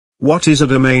what is a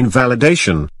domain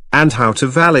validation, and how to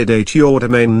validate your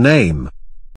domain name.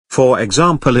 For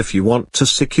example, if you want to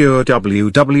secure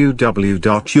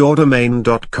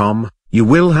www.yourdomain.com, you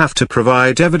will have to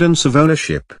provide evidence of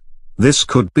ownership. This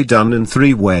could be done in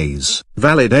 3 ways.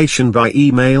 Validation by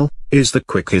email is the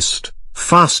quickest,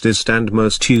 fastest and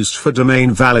most used for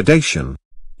domain validation.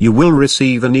 You will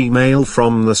receive an email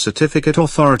from the certificate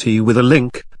authority with a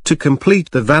link to complete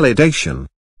the validation.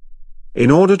 In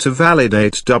order to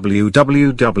validate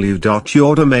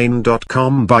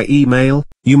www.yourdomain.com by email,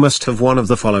 you must have one of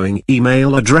the following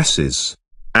email addresses: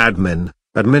 admin,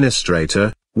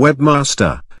 administrator,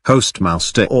 webmaster,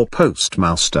 hostmaster or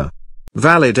postmaster.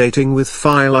 Validating with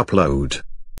file upload.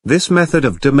 This method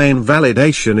of domain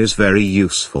validation is very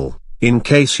useful, in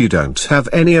case you don't have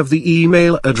any of the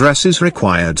email addresses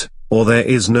required, or there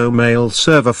is no mail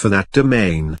server for that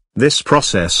domain. This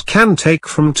process can take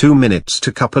from 2 minutes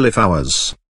to couple of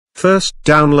hours. First,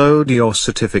 download your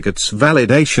certificate's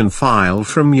validation file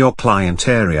from your client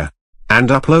area, and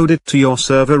upload it to your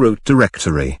server root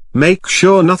directory. Make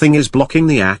sure nothing is blocking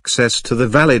the access to the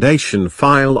validation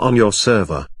file on your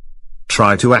server.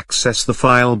 Try to access the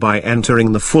file by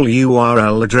entering the full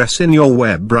URL address in your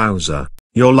web browser.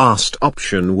 Your last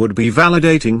option would be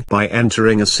validating by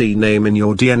entering a CNAME in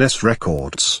your DNS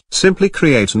records. Simply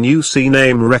create a new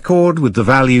CNAME record with the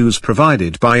values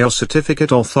provided by your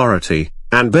certificate authority,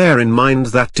 and bear in mind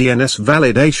that DNS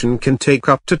validation can take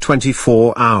up to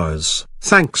 24 hours.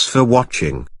 Thanks for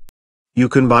watching. You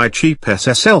can buy cheap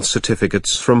SSL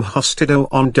certificates from Hostedo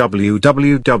on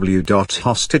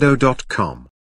www.hostedo.com.